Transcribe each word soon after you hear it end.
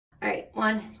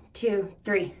1, 2,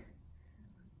 3.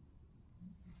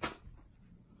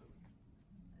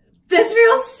 This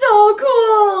feels so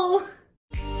cool!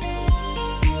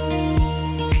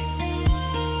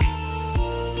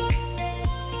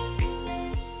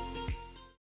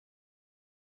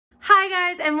 Hi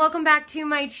guys, and welcome back to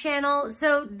my channel.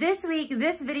 So this week,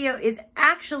 this video is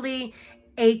actually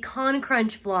a Con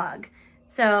Crunch vlog.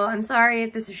 So I'm sorry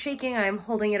if this is shaking, I'm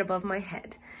holding it above my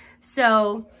head.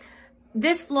 So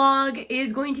this vlog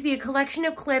is going to be a collection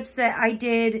of clips that I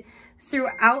did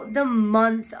throughout the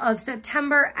month of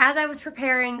September as I was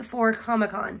preparing for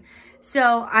Comic-Con.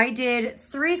 So I did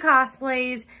 3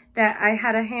 cosplays that I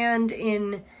had a hand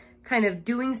in kind of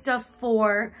doing stuff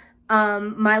for.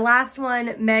 My last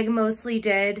one, Meg mostly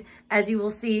did, as you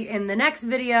will see in the next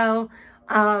video,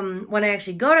 when I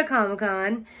actually go to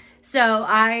Comic-Con. So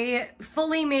I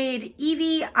fully made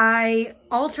Evie, I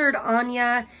altered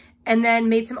Anya, and then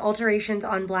made some alterations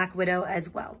on Black Widow as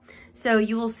well. So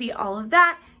you will see all of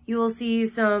that. You will see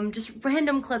some just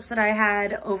random clips that I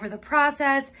had over the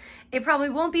process. It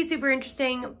probably won't be super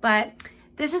interesting, but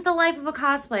this is the life of a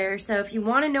cosplayer. So if you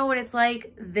want to know what it's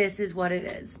like, this is what it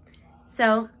is.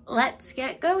 So let's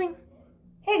get going.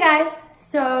 Hey guys,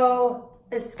 so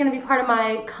this is gonna be part of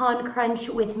my Con Crunch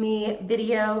with me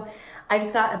video. I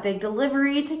just got a big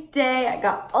delivery today. I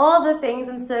got all the things,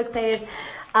 I'm so excited.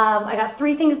 I got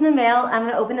 3 things in the mail. I'm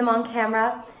gonna open them on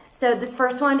camera. So this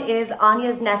first one is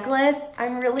Anya's necklace.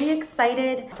 I'm really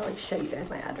excited. I'll like show you guys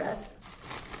my address.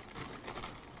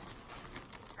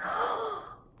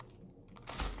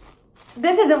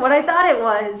 This isn't what I thought it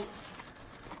was.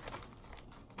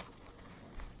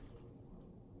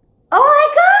 Oh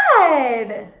my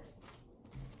God!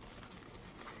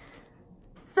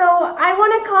 So I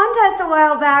won a contest a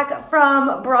while back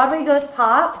from Broadway Goes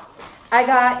Pop. I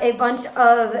got a bunch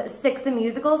of Six the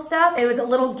Musical stuff. It was a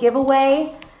little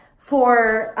giveaway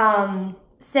for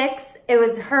Six. It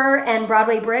was her and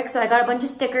Broadway Brick. So I got a bunch of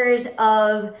stickers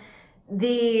of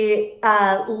the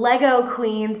Lego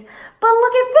Queens. But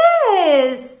look at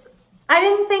this! I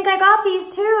didn't think I got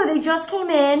these too. They just came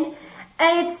in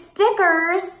and it's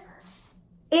stickers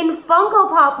in Funko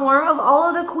Pop form of all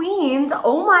of the queens.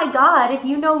 Oh my God, if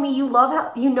you know me, you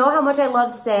know how much I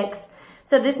love Six.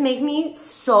 So this makes me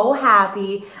so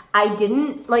happy. I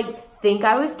didn't think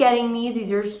I was getting these.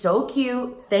 These are so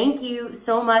cute. Thank you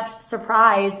so much.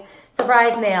 Surprise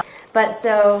mail. But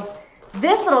so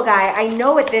this little guy, I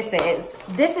know what this is.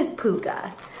 This is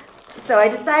Puka. So I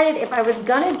decided if I was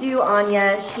gonna do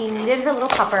Anya, she needed her little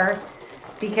pupper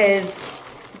because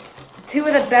 2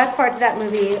 of the best parts of that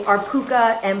movie are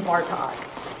Puka and Bartok.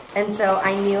 And so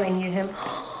I knew I needed him.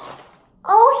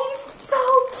 Oh, he's so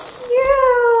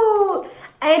cute.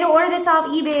 I had to order this off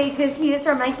eBay because he is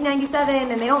from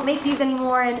 1997 and they don't make these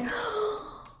anymore. And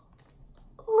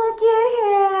look at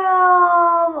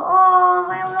him. Oh,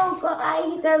 my little guy.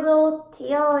 He's got a little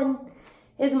tail and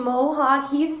his mohawk.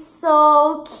 He's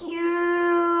so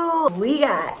cute. We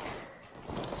got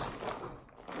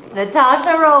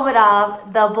Natasha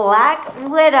Romanoff, the Black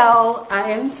Widow.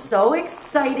 I am so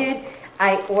excited.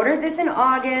 I ordered this in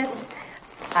August.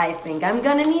 I think I'm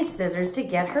gonna need scissors to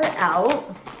get her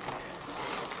out.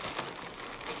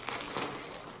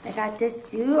 I got this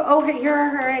suit. Oh, here are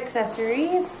her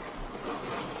accessories.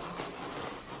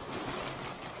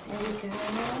 There we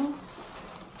go.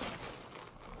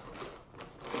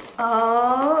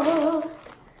 Oh,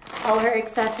 all her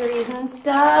accessories and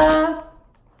stuff.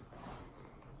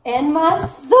 And my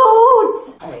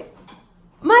suit! All right.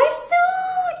 My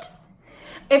suit!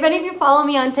 If any of you follow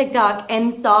me on TikTok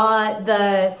and saw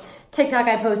the TikTok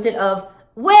I posted of,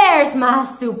 where's my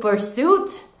super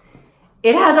suit?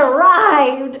 It has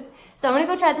arrived. So I'm gonna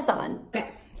go try this on. Okay,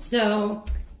 so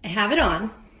I have it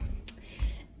on.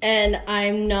 And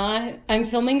I'm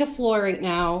filming the floor right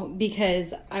now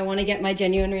because I wanna get my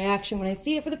genuine reaction when I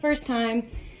see it for the first time.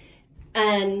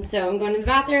 And so I'm going to the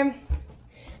bathroom.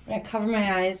 I'm gonna cover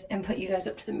my eyes and put you guys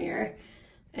up to the mirror.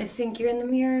 I think you're in the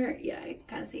mirror. Yeah, I can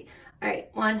kind of see. All right,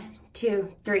 1,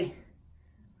 2, 3.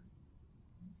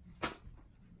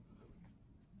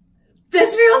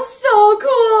 This feels so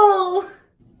cool.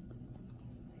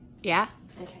 Yeah?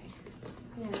 Okay.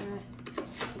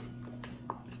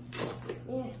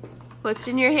 Yeah. What's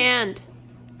in your hand?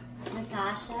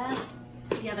 Natasha,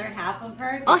 the other half of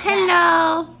her. Oh,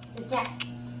 hello. Is that?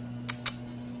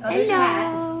 Oh, there's your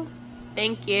hat. Hello.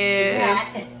 Thank you.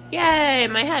 Hat. Yay,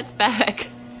 my hat's back.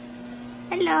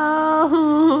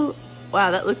 Hello.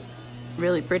 Wow, that looks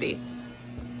really pretty.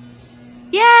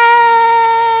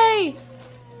 Yay!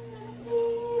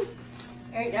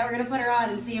 Alright, now we're gonna put her on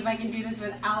and see if I can do this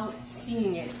without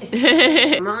seeing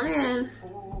it. Come on in.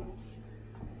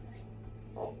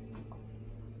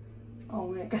 Oh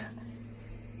my god.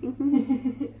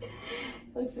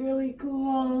 Looks really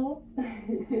cool.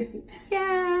 Yay!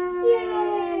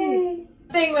 Yay!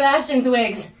 Thing with Ashton's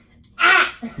wigs.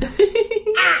 Ah!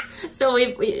 So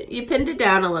you pinned it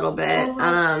down a little bit,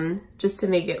 just to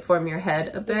make it form your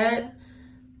head a bit.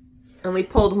 And we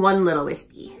pulled one little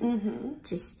wispy,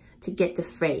 just to get the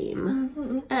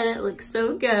frame. And it looks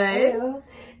so good.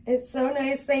 It's so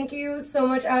nice. Thank you so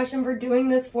much, Ashton, for doing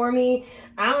this for me.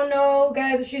 I don't know,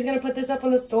 guys, if she's going to put this up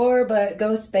on the store, but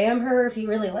go spam her if you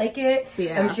really like it.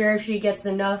 Yeah. I'm sure if she gets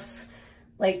enough,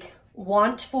 like,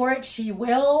 want for it, she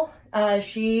will.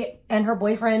 She and her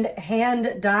boyfriend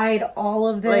hand-dyed all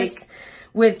of this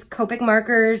with Copic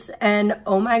markers, and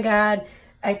oh my god,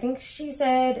 I think she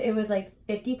said it was like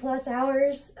 50+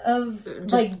 hours of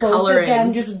just like both coloring. Of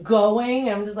them just going.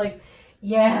 I'm just like,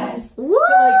 yes. Woo!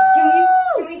 Like,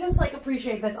 can we just like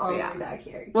appreciate this arm back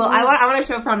here? Well, I want to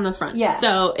show from the front. Yeah.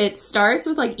 So it starts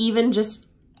with like even just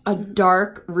a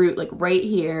dark root, like right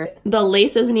here. The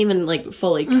lace isn't even like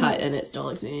fully cut and it still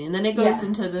looks amazing. And then it goes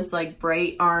into this like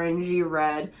bright orangey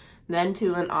red, then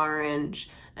to an orange,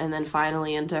 and then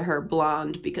finally into her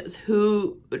blonde, because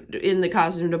who in the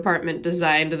costume department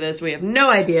designed this? We have no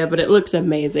idea, but it looks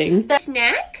amazing. The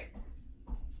snack?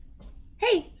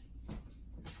 Hey.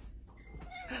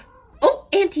 Oh,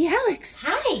 Auntie Alex.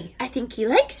 Hi. I think he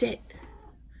likes it.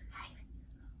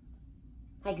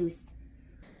 Hi, Goose.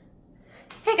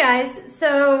 Hey guys,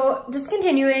 so just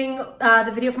continuing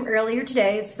the video from earlier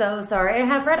today. So sorry I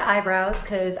have red eyebrows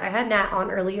because I had Nat on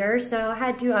earlier, so I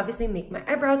had to obviously make my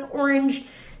eyebrows orange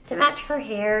to match her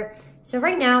hair. So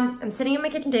right now I'm sitting at my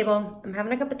kitchen table, I'm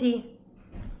having a cup of tea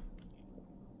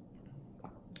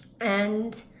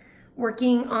and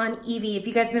working on Evie. If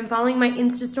you guys have been following my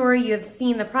Insta story, you have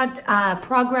seen the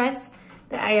progress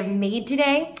that I have made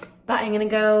today. But I'm gonna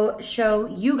go show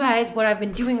you guys what I've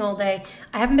been doing all day.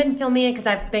 I haven't been filming it because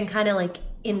I've been kind of like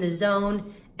in the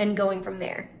zone and going from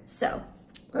there. So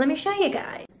let me show you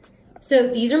guys. So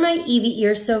these are my Evie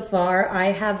ears so far. I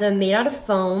have them made out of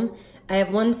foam. I have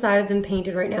one side of them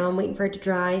painted right now. I'm waiting for it to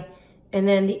dry. And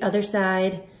then the other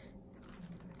side,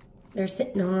 they're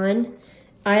sitting on.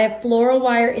 I have floral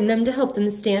wire in them to help them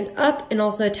stand up and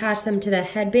also attach them to the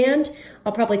headband.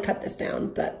 I'll probably cut this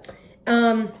down, but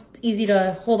it's easy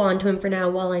to hold on to them for now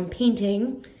while I'm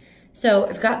painting. So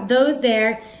I've got those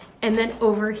there. And then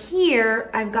over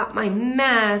here, I've got my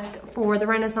mask for the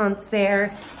Renaissance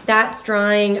Fair. That's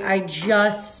drying. I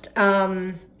just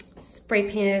spray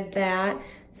painted that.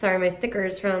 Sorry, my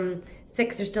stickers from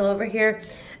 6 are still over here.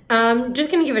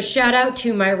 Just gonna give a shout out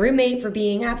to my roommate for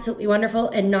being absolutely wonderful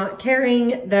and not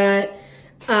caring that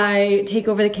I take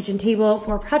over the kitchen table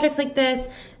for projects like this.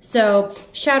 So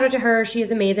shout out to her, she is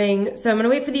amazing. So I'm gonna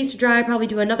wait for these to dry, probably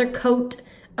do another coat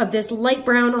of this light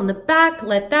brown on the back,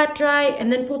 let that dry,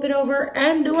 and then flip it over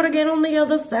and do it again on the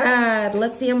other side.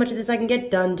 Let's see how much of this I can get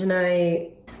done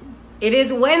tonight. It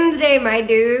is Wednesday, my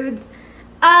dudes.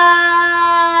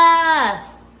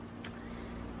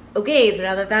 Okay, so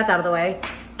now that that's out of the way,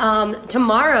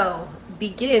 tomorrow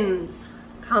begins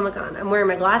Comic-Con. I'm wearing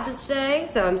my glasses today,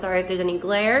 so I'm sorry if there's any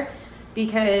glare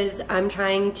because I'm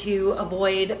trying to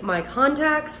avoid my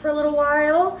contacts for a little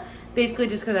while. Basically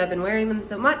just because I've been wearing them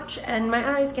so much and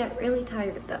my eyes get really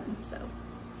tired of them. So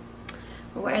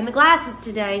we're wearing the glasses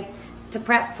today to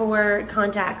prep for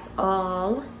contacts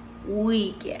all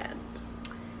weekend.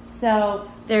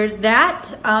 So there's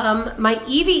that. My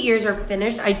Evie ears are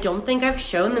finished. I don't think I've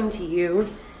shown them to you.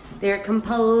 They're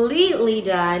completely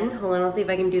done. Hold on, I'll see if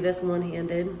I can do this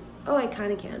one-handed. Oh, I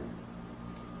kind of can.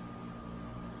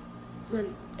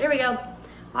 There we go.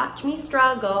 Watch me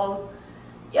struggle.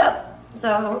 Yep.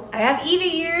 So I have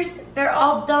Evie ears. They're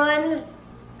all done.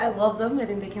 I love them. I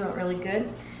think they came out really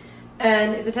good.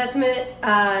 And it's a testament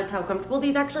to how comfortable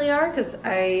these actually are because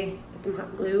I put some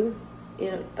hot glue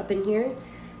up in here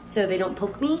so they don't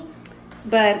poke me.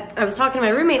 But I was talking to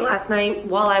my roommate last night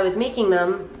while I was making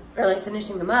them, or like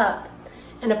finishing them up,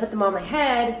 and I put them on my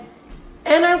head,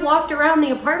 and I walked around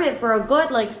the apartment for a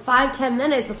good like 5-10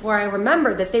 minutes before I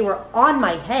remembered that they were on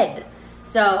my head.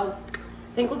 So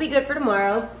I think we'll be good for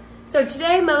tomorrow. So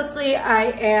today mostly I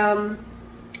am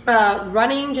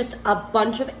running just a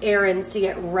bunch of errands to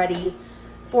get ready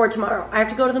for tomorrow. I have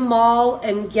to go to the mall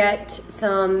and get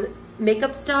some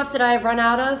makeup stuff that I've run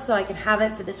out of so I can have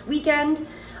it for this weekend.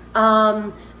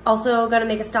 Also gonna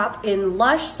make a stop in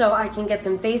Lush so I can get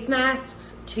some face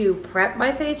masks to prep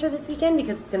my face for this weekend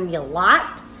because it's gonna be a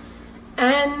lot.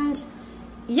 And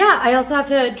yeah, I also have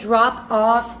to drop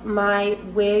off my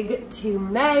wig to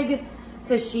Meg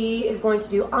because she is going to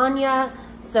do Anya,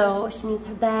 so she needs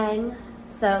her bang.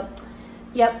 So,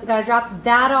 yep, we gotta drop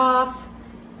that off.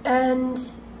 And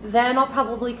Then I'll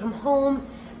probably come home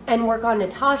and work on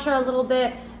Natasha a little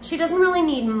bit. She doesn't really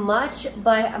need much,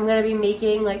 but I'm gonna be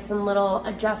making like some little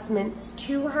adjustments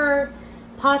to her,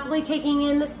 possibly taking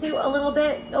in the suit a little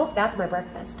bit. Oh, that's my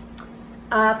breakfast.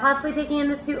 Possibly taking in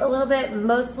the suit a little bit,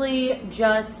 mostly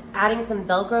just adding some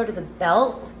Velcro to the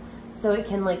belt so it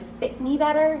can like fit me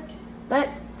better. But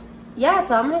yeah,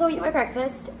 so I'm gonna go eat my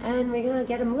breakfast and we're gonna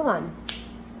get a move on.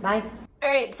 Bye. All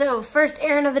right, so first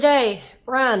errand of the day,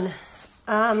 run.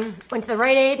 Went to the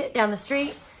Rite Aid down the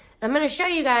street. I'm gonna show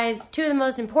you guys two of the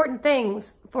most important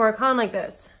things for a con like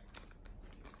this.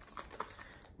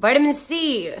 Vitamin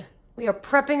C. We are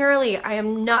prepping early. I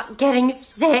am not getting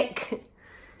sick.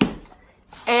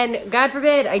 And God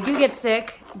forbid I do get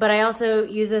sick, but I also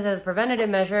use this as a preventative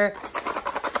measure.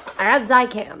 I got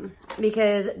Zicam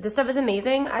because this stuff is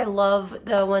amazing. I love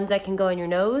the ones that can go in your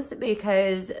nose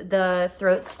because the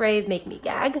throat sprays make me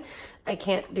gag. I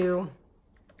can't do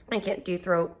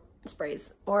throat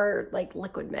sprays or like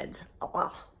liquid meds.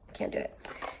 Oh, can't do it.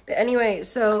 But anyway,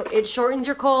 so it shortens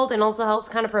your cold and also helps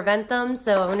kind of prevent them.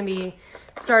 So I'm gonna be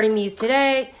starting these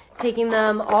today, taking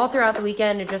them all throughout the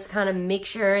weekend to just kind of make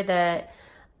sure that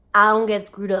I don't get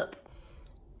screwed up.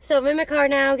 So I'm in my car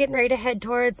now, getting ready to head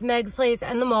towards Meg's place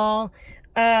and the mall.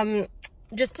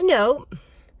 Just a note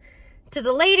to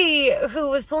the lady who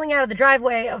was pulling out of the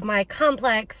driveway of my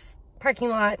complex parking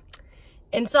lot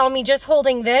and saw me just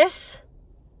holding this.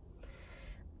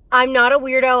 I'm not a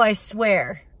weirdo, I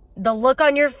swear. The look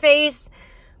on your face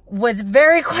was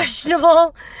very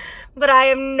questionable, but I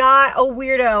am not a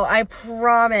weirdo, I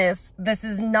promise. This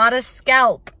is not a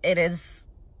scalp, it is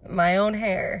my own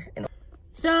hair.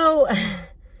 So,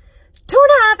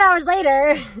 2.5 hours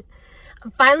later,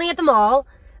 I'm finally at the mall,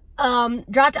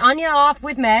 dropped Anya off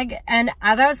with Meg, and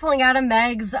as I was pulling out of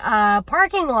Meg's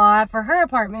parking lot for her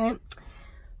apartment,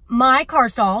 my car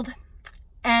stalled.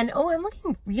 And, oh, I'm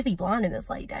looking really blonde in this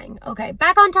light, dang. Okay,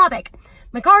 back on topic.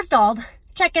 My car stalled,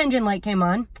 check engine light came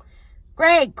on.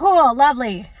 Great, cool,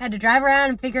 lovely. Had to drive around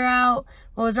and figure out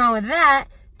what was wrong with that.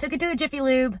 Took it to a Jiffy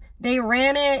Lube, they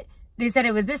ran it, they said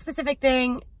it was this specific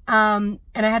thing, and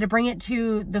I had to bring it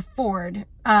to the Ford,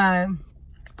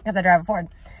 because I drive a Ford.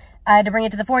 I had to bring it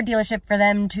to the Ford dealership for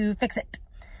them to fix it.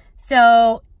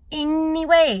 So,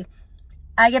 anyway,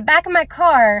 I get back in my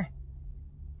car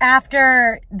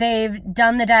after they've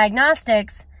done the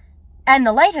diagnostics and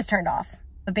the light has turned off.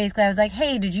 But basically I was like,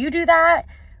 hey, did you do that?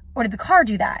 Or did the car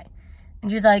do that?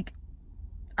 And she's like,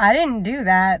 I didn't do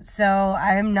that, so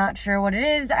I'm not sure what it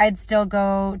is. I'd still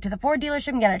go to the Ford dealership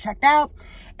and get it checked out.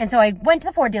 And so I went to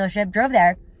the Ford dealership, drove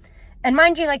there. And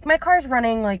mind you, like, my car's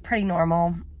running like pretty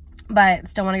normal, but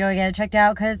still want to go get it checked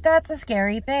out because that's a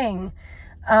scary thing.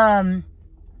 And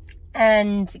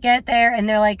get there and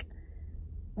they're like,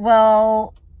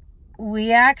 well,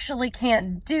 we actually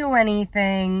can't do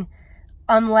anything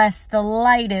unless the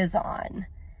light is on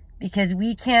because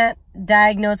we can't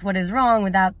diagnose what is wrong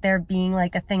without there being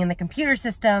like a thing in the computer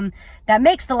system that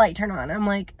makes the light turn on. I'm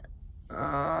like,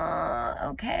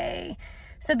 okay.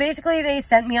 So basically they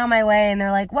sent me on my way and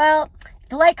they're like, well, if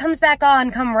the light comes back on,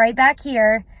 come right back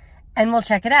here and we'll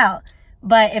check it out.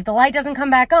 But if the light doesn't come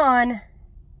back on,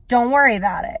 don't worry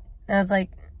about it. And I was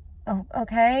like, oh,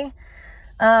 okay.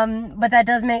 But that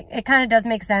it kind of does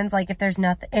make sense. Like if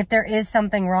there is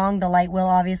something wrong, the light will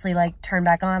obviously like turn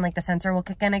back on, like the sensor will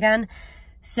kick in again.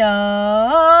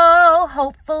 So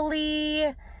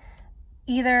hopefully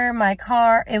either my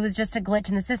car, it was just a glitch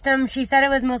in the system. She said it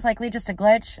was most likely just a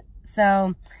glitch.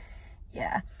 So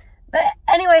yeah, but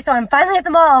anyway, so I'm finally at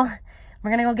the mall. We're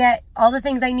gonna go get all the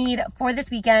things I need for this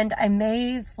weekend. I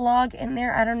may vlog in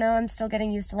there. I don't know. I'm still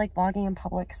getting used to like vlogging in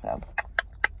public, so.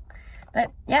 But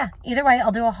yeah, either way,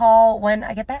 I'll do a haul when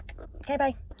I get back. Okay,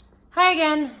 bye. Hi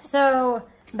again. So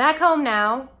back home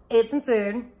now, ate some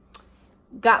food,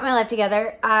 got my life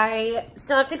together. I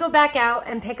still have to go back out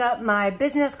and pick up my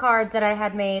business cards that I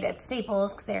had made at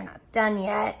Staples because they're not done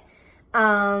yet.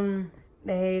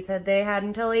 They said they had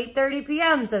until 8:30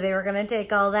 p.m. so they were gonna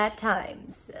take all that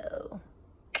time. So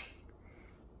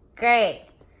great.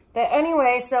 But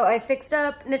anyway, so I fixed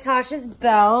up Natasha's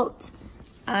belt.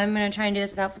 I'm gonna try and do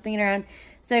this without flipping it around.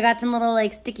 So I got some little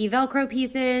like sticky Velcro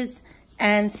pieces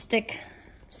and stuck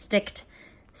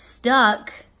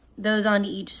those onto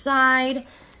each side.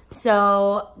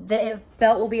 So the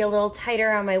belt will be a little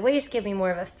tighter on my waist, give me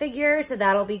more of a figure, so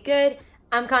that'll be good.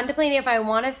 I'm contemplating if I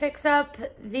want to fix up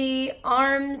the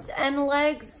arms and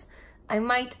legs. I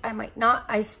might not.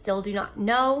 I still do not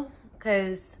know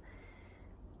because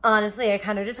honestly, I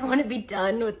kind of just want to be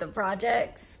done with the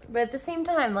projects. But at the same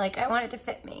time, like, I want it to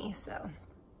fit me, so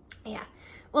yeah.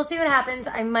 we'll see what happens.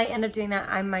 I might end up doing that.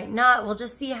 I might not. We'll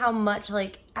just see how much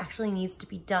like actually needs to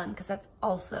be done, because that's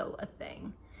also a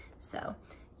thing. So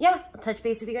yeah, I'll touch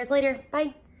base with you guys later.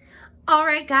 Bye. All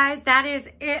right, guys, that is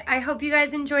it. I hope you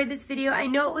guys enjoyed this video. I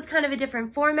know it was kind of a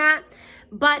different format,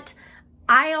 but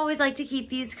I always like to keep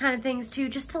these kind of things too,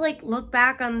 just to like look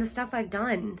back on the stuff I've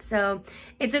done. So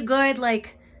it's a good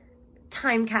like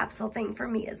time capsule thing for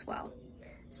me as well.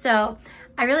 So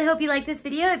I really hope you liked this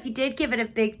video. If you did, give it a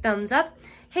big thumbs up.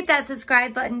 Hit that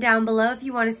subscribe button down below if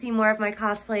you want to see more of my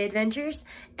cosplay adventures.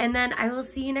 And then I will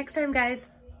see you next time, guys.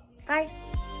 Bye.